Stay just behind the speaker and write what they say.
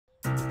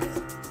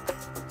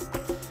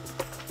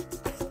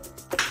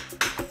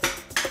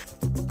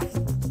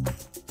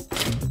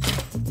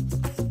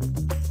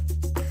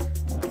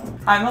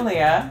I'm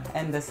Aaliyah,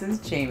 and this is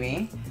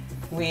Jamie.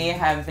 We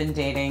have been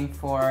dating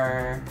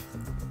for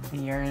a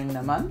year and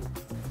a month,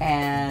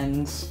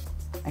 and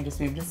I just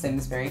moved to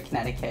Simsbury,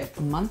 Connecticut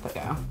a month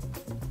ago.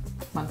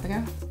 Month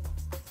ago?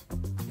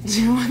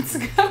 2 months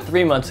ago?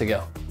 3 months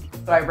ago.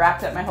 So I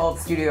wrapped up my whole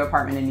studio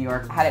apartment in New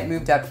York, had it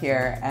moved up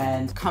here,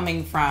 and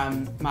coming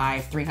from my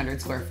 300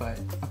 square foot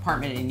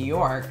apartment in New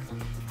York,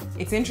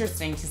 it's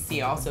interesting to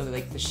see also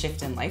like the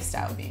shift in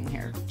lifestyle being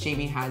here.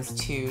 Jamie has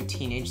 2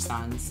 teenage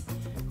sons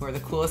who are the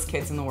coolest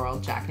kids in the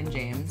world, Jack and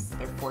James.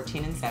 They're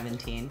 14 and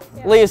 17.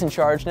 Aaliyah's in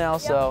charge now,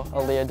 so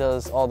Aaliyah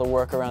does all the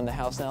work around the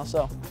house now,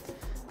 so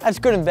that's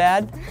good and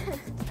bad.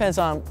 Depends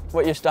on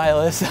what your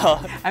style is. So.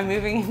 I'm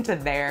moving into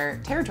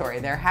their territory,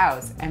 their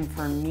house, and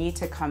for me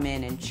to come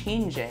in and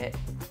change it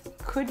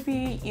could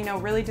be, you know,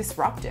 really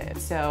disruptive.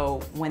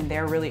 So when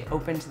they're really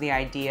open to the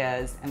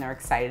ideas and they're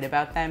excited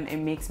about them, it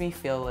makes me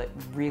feel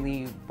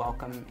really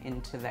welcome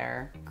into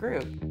their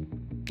group.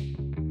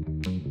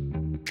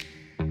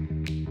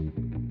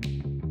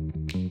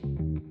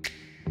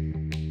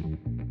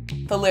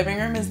 The living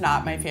room is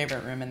not my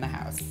favorite room in the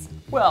house.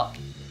 Well,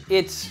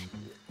 it's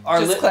our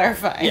Just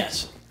clarifying.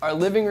 Yes, our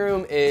living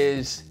room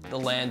is the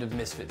land of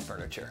misfit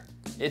furniture.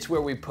 It's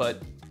where we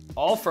put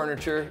all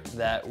furniture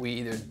that we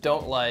either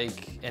don't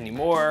like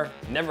anymore,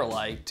 never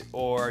liked,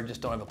 or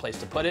just don't have a place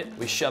to put it.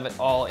 We shove it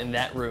all in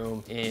that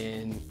room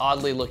in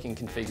oddly looking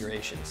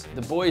configurations.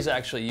 The boys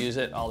actually use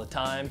it all the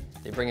time.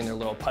 They bring in their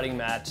little putting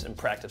mats and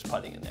practice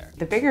putting in there.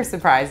 The bigger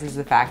surprise is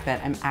the fact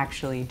that I'm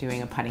actually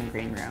doing a putting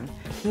green room.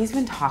 He's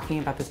been talking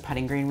about this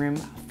putting green room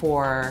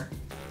for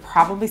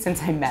probably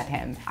since I met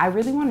him. I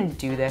really want to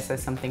do this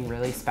as something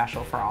really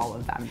special for all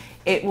of them.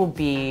 It will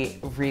be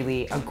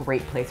really a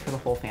great place for the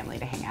whole family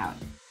to hang out.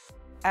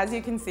 As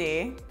you can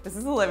see, this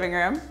is the living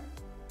room.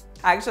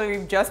 Actually,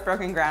 we've just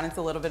broken ground. It's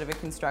a little bit of a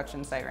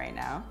construction site right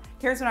now.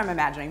 Here's what I'm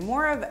imagining.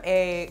 More of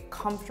a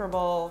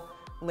comfortable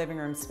living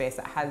room space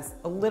that has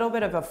a little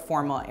bit of a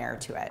formal air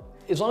to it.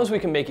 As long as we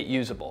can make it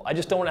usable. I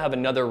just don't want to have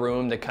another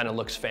room that kind of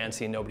looks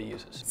fancy and nobody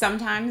uses.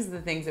 Sometimes the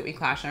things that we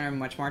clash on are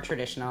much more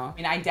traditional. I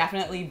mean, I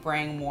definitely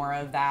bring more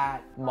of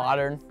that.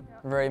 Modern,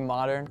 very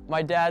modern.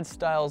 My dad's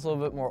style is a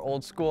little bit more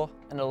old school,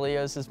 and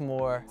Aaliyah's is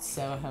more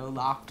Soho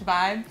loft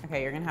vibe.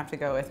 Okay, you're gonna have to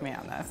go with me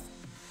on this.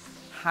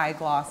 High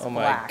gloss black. Oh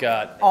my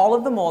God. All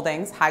of the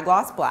moldings, high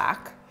gloss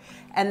black.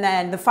 And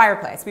then the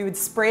fireplace, we would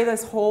spray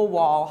this whole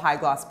wall high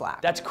gloss black.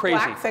 That's crazy.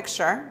 Black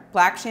fixture,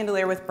 black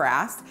chandelier with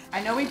brass.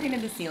 I know we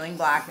painted the ceiling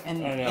black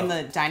in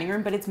the dining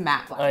room, but it's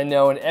matte black. I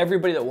know, and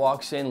everybody that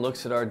walks in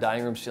looks at our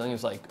dining room ceiling and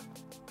is like,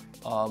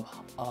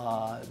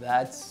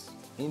 that's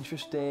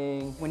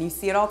interesting. When you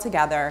see it all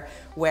together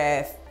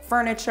with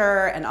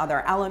furniture and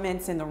other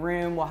elements in the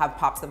room, we'll have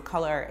pops of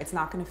color. It's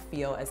not gonna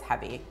feel as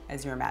heavy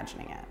as you're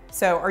imagining it.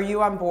 So are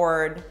you on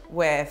board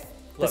with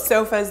the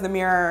sofas, the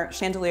mirror,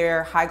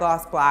 chandelier, high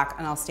gloss black,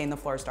 and I'll stain the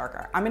floors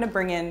darker? I'm gonna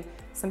bring in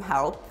some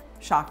help,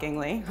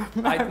 shockingly.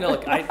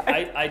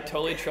 I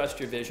totally trust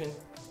your vision.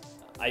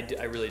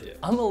 I really do.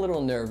 I'm a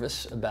little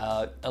nervous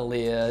about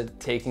Aaliyah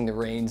taking the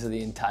reins of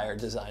the entire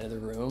design of the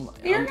room.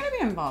 You're gonna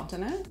be involved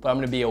in it. But I'm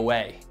gonna be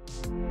away.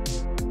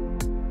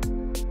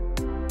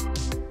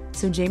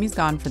 So Jamie's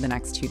gone for the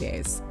next 2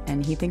 days,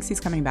 and he thinks he's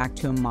coming back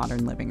to a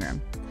modern living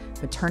room.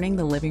 But turning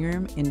the living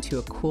room into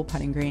a cool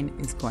putting green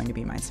is going to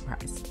be my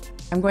surprise.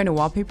 I'm going to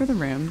wallpaper the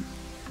room,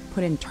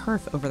 put in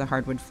turf over the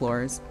hardwood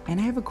floors, and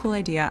I have a cool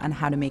idea on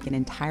how to make an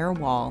entire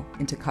wall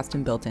into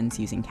custom built-ins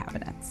using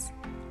cabinets.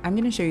 I'm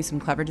going to show you some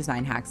clever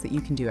design hacks that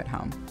you can do at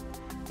home.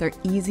 They're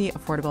easy,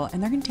 affordable,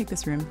 and they're going to take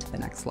this room to the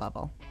next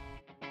level.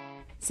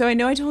 So I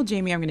know I told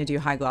Jamie I'm going to do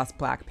high gloss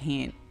black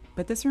paint,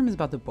 but this room is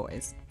about the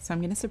boys, so I'm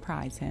going to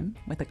surprise him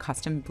with a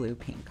custom blue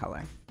paint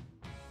color.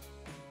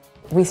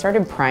 We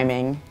started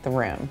priming the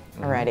room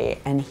already,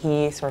 and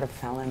he sort of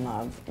fell in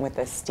love with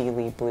this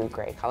steely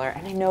blue-gray color,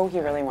 and I know he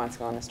really wants to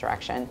go in this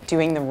direction.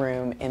 Doing the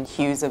room in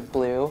hues of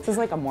blue. This is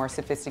like a more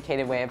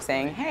sophisticated way of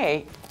saying,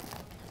 hey,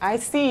 I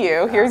see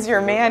you, here's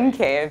your man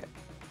cave.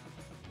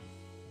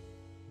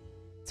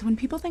 So when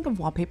people think of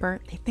wallpaper,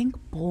 they think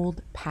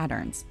bold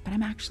patterns, but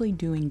I'm actually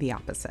doing the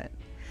opposite.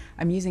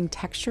 I'm using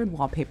textured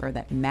wallpaper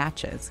that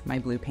matches my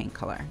blue paint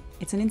color.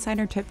 It's an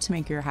insider tip to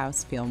make your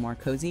house feel more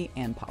cozy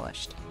and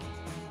polished.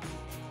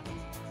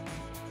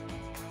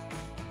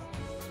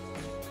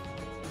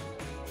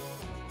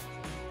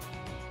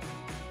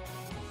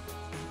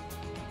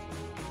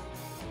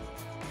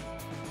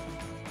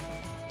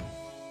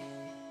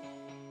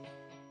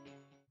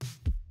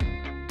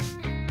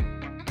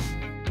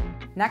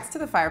 Next to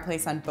the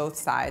fireplace on both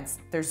sides,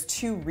 there's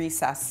 2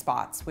 recessed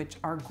spots, which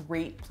are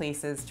great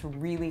places to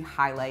really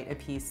highlight a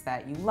piece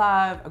that you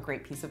love, a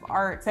great piece of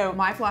art. So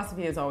my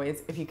philosophy is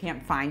always, if you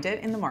can't find it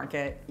in the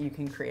market, you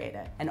can create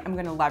it. And I'm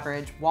gonna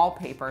leverage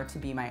wallpaper to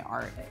be my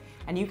art.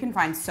 And you can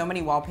find so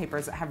many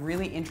wallpapers that have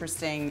really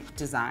interesting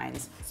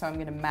designs. So I'm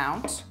gonna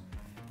mount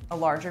a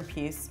larger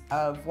piece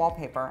of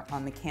wallpaper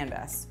on the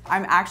canvas.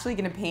 I'm actually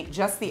gonna paint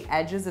just the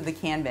edges of the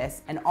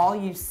canvas, and all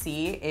you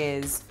see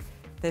is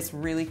this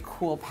really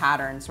cool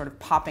pattern sort of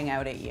popping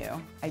out at you.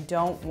 I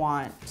don't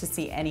want to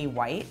see any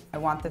white. I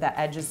want the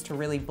edges to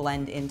really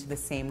blend into the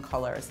same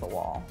color as the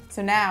wall.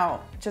 So now,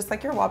 just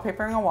like you're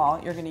wallpapering a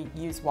wall, you're gonna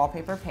use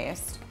wallpaper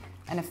paste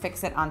and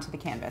affix it onto the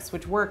canvas,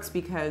 which works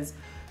because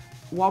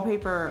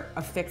wallpaper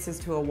affixes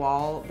to a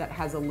wall that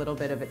has a little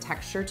bit of a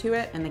texture to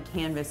it, and the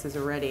canvas is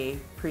already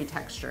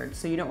pre-textured.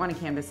 So you don't want a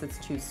canvas that's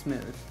too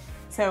smooth.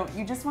 So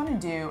you just want to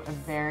do a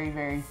very,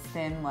 very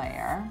thin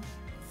layer.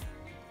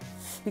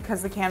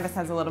 Because the canvas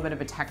has a little bit of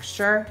a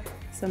texture,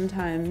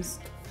 sometimes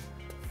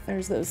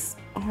there's those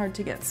hard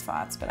to get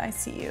spots, but I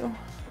see you.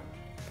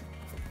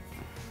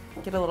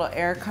 Get a little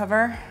air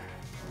cover.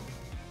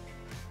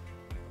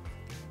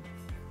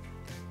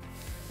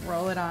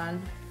 Roll it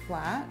on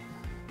flat.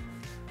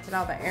 Get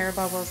all the air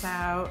bubbles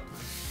out.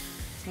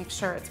 Make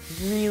sure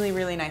it's really,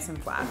 really nice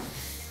and flat.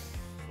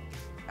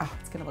 Oh,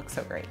 it's gonna look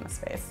so great in this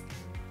space.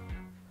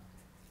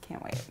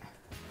 Can't wait.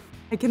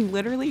 I can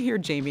literally hear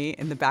Jamie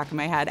in the back of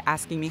my head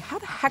asking me, how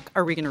the heck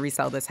are we gonna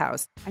resell this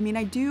house? I mean,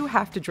 I do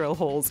have to drill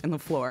holes in the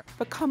floor,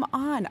 but come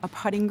on, a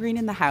putting green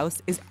in the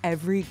house is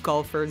every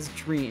golfer's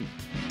dream.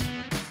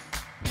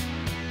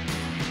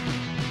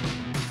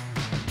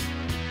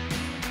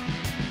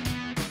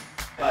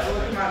 Will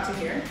it come out to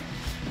here?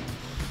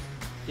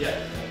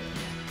 Yeah.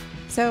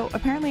 So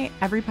apparently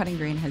every putting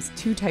green has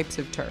two types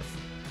of turf.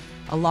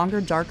 A longer,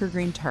 darker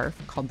green turf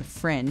called the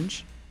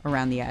fringe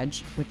around the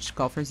edge, which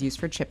golfers use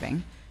for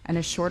chipping, and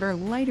a shorter,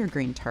 lighter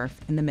green turf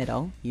in the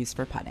middle used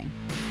for putting.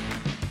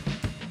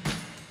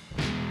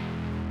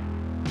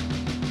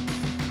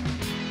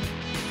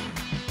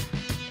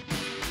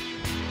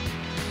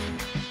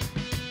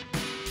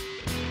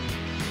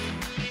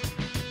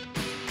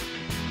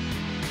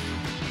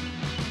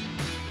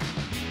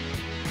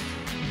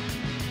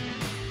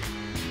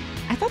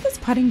 I thought this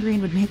putting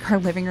green would make our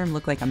living room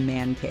look like a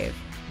man cave,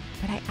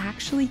 but I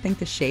actually think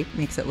the shape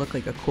makes it look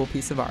like a cool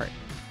piece of art.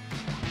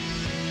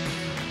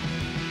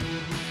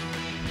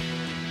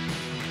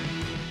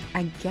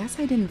 I guess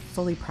I didn't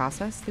fully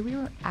process that we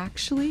were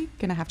actually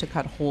gonna have to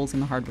cut holes in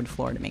the hardwood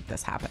floor to make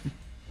this happen.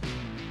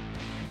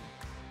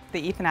 The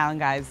Ethan Allen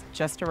guys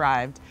just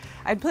arrived.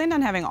 I'd planned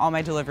on having all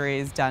my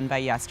deliveries done by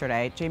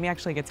yesterday. Jamie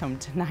actually gets home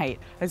tonight.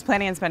 I was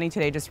planning on spending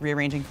today just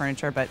rearranging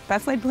furniture, but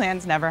best laid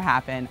plans never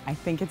happen. I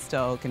think it's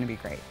still gonna be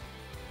great.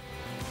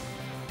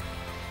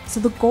 So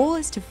the goal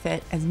is to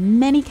fit as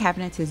many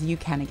cabinets as you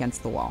can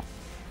against the wall.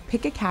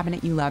 Pick a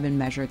cabinet you love and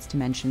measure its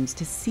dimensions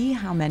to see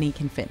how many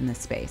can fit in the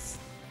space.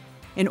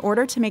 In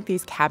order to make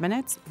these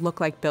cabinets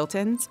look like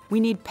built-ins, we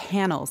need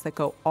panels that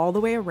go all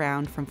the way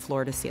around from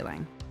floor to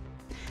ceiling.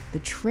 The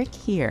trick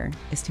here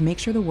is to make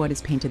sure the wood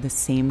is painted the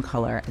same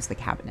color as the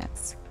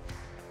cabinets.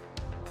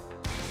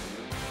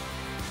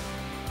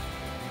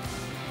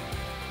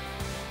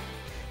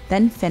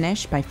 Then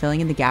finish by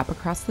filling in the gap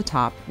across the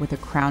top with a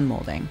crown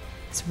molding.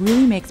 This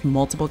really makes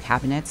multiple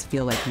cabinets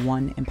feel like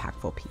one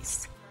impactful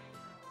piece.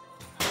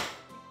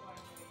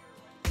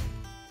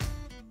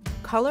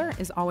 Color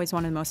is always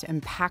one of the most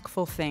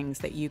impactful things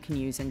that you can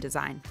use in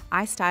design.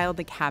 I styled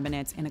the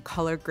cabinets in a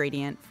color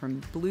gradient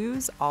from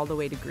blues all the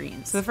way to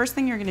greens. So the first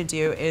thing you're gonna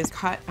do is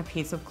cut a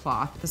piece of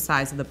cloth the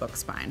size of the book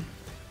spine.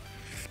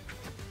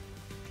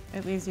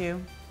 It leaves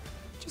you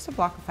just a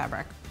block of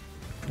fabric.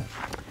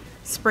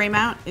 Spray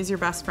mount is your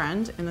best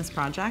friend in this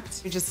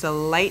project. Just a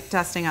light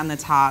dusting on the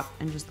top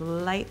and just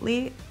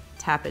lightly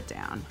tap it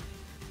down.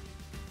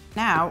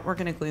 Now we're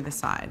gonna glue the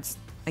sides.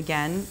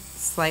 Again,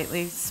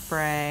 slightly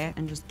spray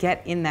and just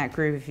get in that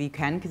groove if you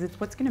can, because it's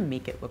what's gonna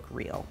make it look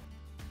real.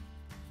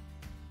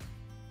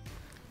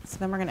 So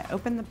then we're gonna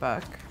open the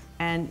book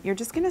and you're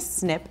just gonna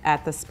snip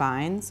at the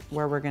spines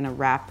where we're gonna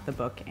wrap the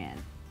book in.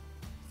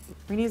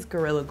 We're gonna use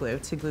Gorilla Glue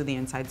to glue the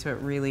inside so it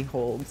really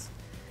holds.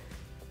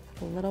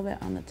 A little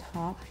bit on the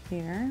top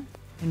here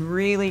and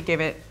really give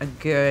it a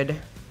good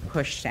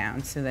push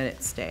down so that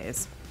it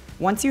stays.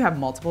 Once you have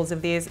multiples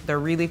of these, they're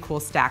really cool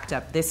stacked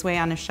up this way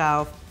on a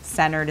shelf,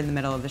 centered in the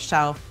middle of the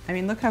shelf. I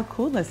mean, look how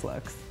cool this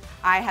looks.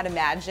 I had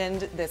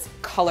imagined this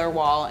color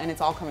wall and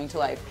it's all coming to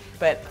life,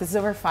 but this is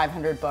over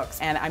 500 books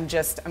and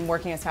I'm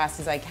working as fast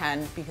as I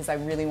can because I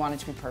really want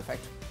it to be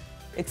perfect.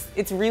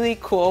 It's really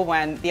cool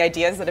when the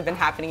ideas that have been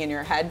happening in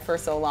your head for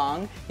so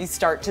long, you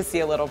start to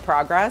see a little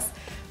progress,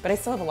 but I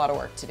still have a lot of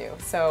work to do,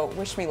 so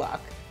wish me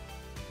luck.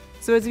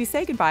 So as we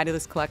say goodbye to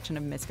this collection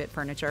of misfit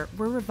furniture,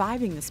 we're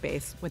reviving the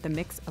space with a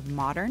mix of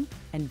modern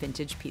and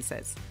vintage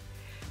pieces.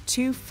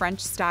 2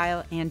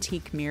 French-style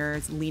antique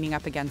mirrors leaning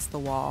up against the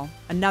wall,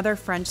 another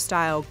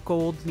French-style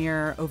gold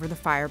mirror over the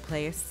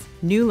fireplace,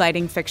 new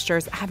lighting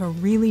fixtures have a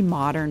really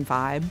modern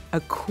vibe, a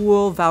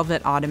cool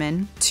velvet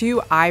ottoman, 2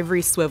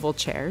 ivory swivel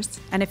chairs,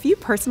 and a few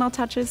personal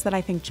touches that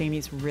I think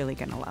Jamie's really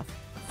gonna love.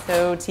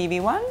 So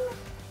TV 1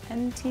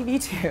 and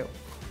TV 2.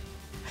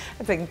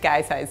 That's a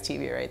guy-sized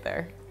TV right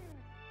there.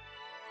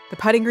 The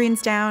putting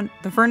green's down,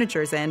 the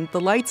furniture's in, the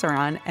lights are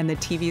on, and the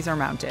TVs are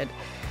mounted.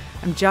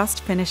 I'm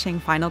just finishing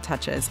final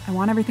touches. I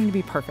want everything to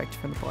be perfect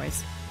for the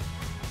boys.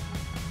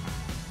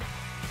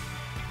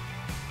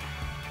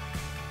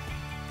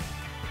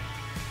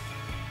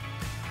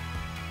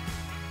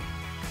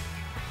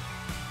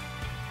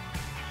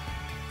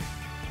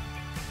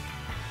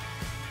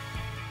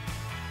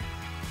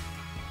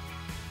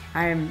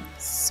 I'm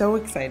so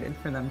excited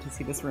for them to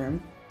see this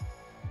room.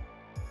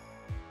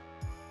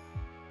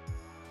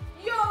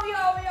 Yo, yo,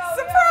 yo,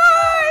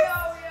 Surprise! yo,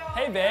 yo,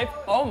 yo, Hey, babe.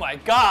 Oh my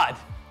God.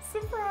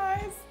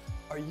 Surprise!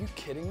 Are you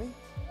kidding me?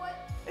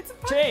 What? It's a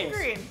putting James.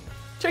 green.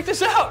 Check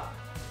this out.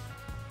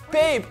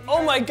 Babe,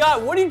 oh my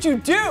God, what did you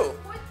do?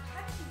 What?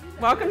 How did you do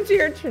that? Welcome to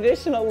your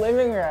traditional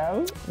living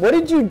room. What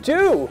did you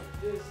do?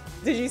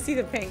 Did you see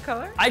the paint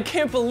color? I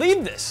can't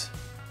believe this.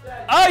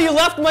 Oh, you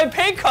left my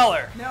paint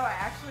color. No, I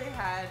actually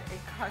had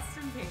a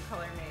custom paint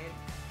color made,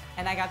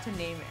 and I got to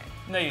name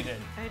it. No, you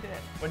didn't. I did.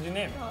 What did you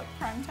name it? Call it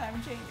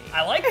Primetime Jamie.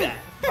 I like that.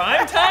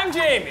 Primetime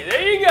Jamie.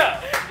 There you go.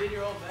 Did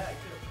your old bag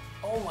too.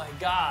 Oh my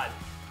God,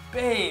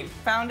 babe.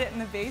 Found it in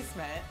the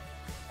basement,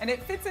 and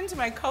it fits into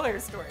my color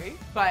story.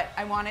 But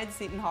I wanted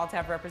Seton Hall to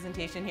have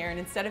representation here, and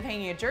instead of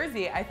hanging a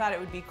jersey, I thought it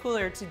would be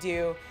cooler to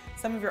do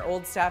some of your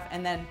old stuff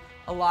and then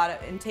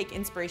and take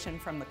inspiration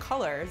from the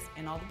colors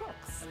in all the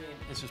books. I mean,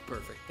 this is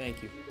perfect.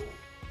 Thank you.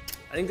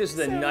 I think this is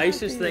the So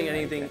nicest happy thing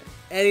you like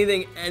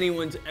anything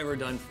anyone's ever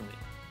done for me.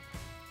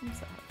 I'm so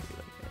happy you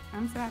like it.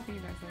 I'm so happy you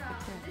guys like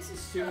it too. This is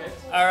so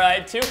cool. All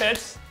right, 2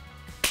 hits.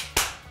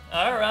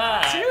 All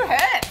right. 2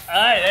 hits! All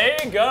right, there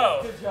you go.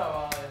 Good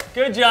job, Alia.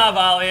 Good job,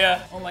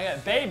 Alia. Oh my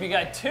God, babe, you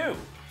got 2.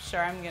 Sure,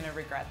 I'm gonna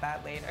regret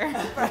that later.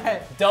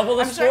 But Double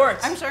the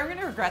sports. I'm sure I'm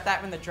gonna regret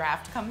that when the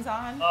draft comes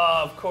on.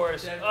 Oh, of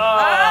course. Oh.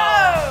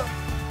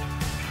 Oh!